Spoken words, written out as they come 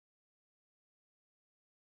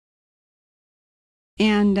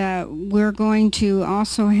And we're going to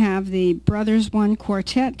also have the Brothers One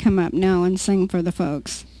Quartet come up now and sing for the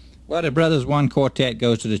folks. Well, the Brothers One Quartet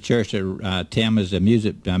goes to the church that Tim is the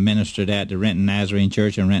music minister at the Renton Nazarene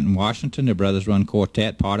Church in Renton, Washington. The Brothers One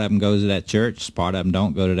Quartet, part of them goes to that church, part of them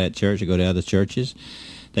don't go to that church, they go to other churches.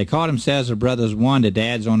 They call themselves the Brothers One. The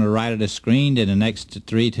dad's on the right of the screen, and the next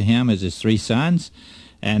three to him is his three sons.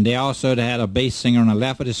 And they also had a bass singer on the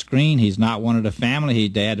left of the screen. He's not one of the family.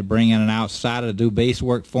 They had to bring in an outsider to do bass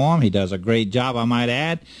work for him. He does a great job, I might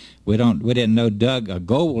add. We didn't know Doug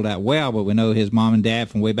Goble that well, but we know his mom and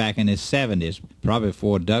dad from way back in his 70s, probably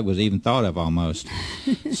before Doug was even thought of almost.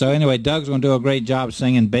 So anyway, Doug's going to do a great job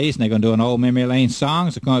singing bass, and they're going to do an old Memory Lane song.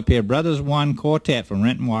 It's going to appear Brothers One Quartet from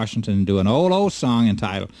Renton, Washington, and do an old song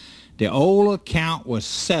entitled "The Old Account Was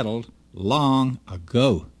Settled Long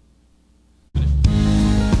Ago."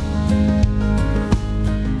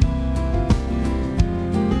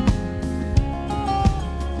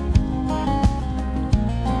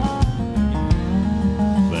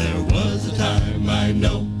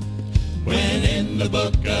 Know when in the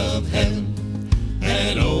book of heaven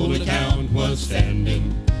an old account was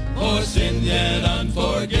standing for sin yet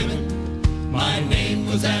unforgiven. My name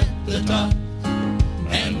was at the top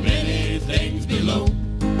and many things below,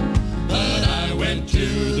 but I went to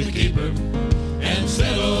the keeper and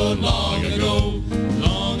settled long ago,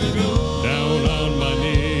 down on my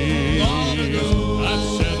knees, long ago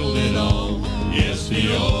I settled it all. Yes,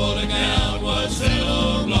 the old account was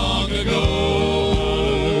settled long ago.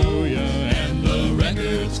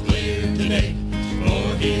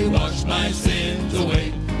 He washed my sins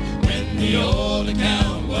away when the old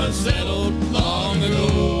account was settled long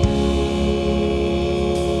ago.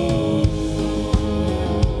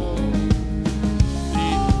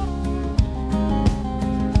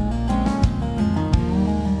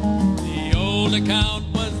 The old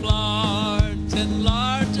account was large and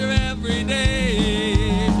larger every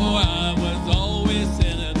day, for I was always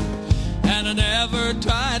sinning and I never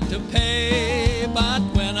tried to pay. But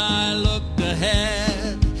when I looked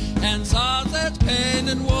ahead and saw such pain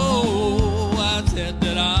and woe, I said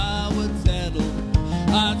that I would settle.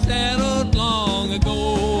 I settled long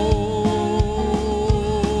ago.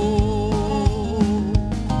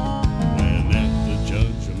 When at the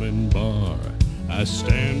judgment bar I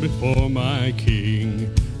stand before my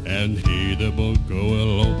King, and he the book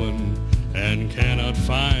will open and cannot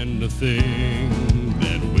find a thing,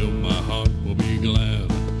 then will my heart will be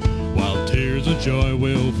glad, while tears of joy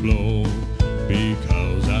will flow,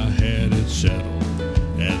 because I had it settled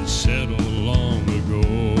and settled long ago.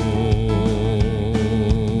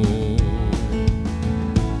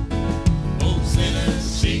 Oh, sinners,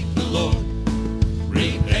 seek the Lord,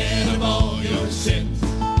 repent of all your sins,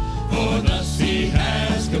 for thus he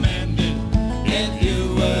has commanded, if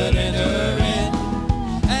you would enter in.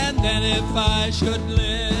 And then if I should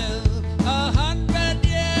live 100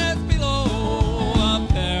 years below, up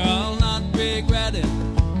there I'll not regret it.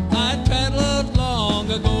 I settled long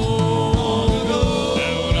ago,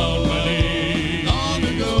 down on my knees, long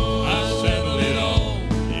ago I settled it all.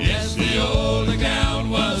 Yes, the old account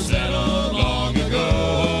was settled long ago.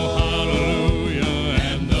 Hallelujah,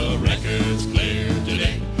 and the record's clear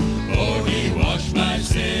today, for he washed my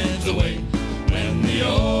sins away when the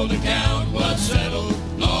old account was settled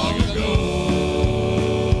long ago.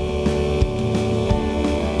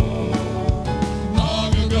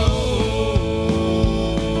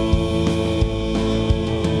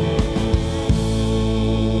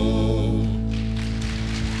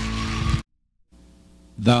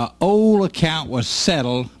 The old account was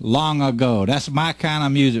settled long ago. That's my kind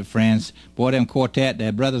of music, friends. Boy, them quartet,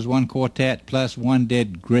 that Brothers One Quartet plus one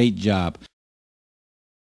did great job.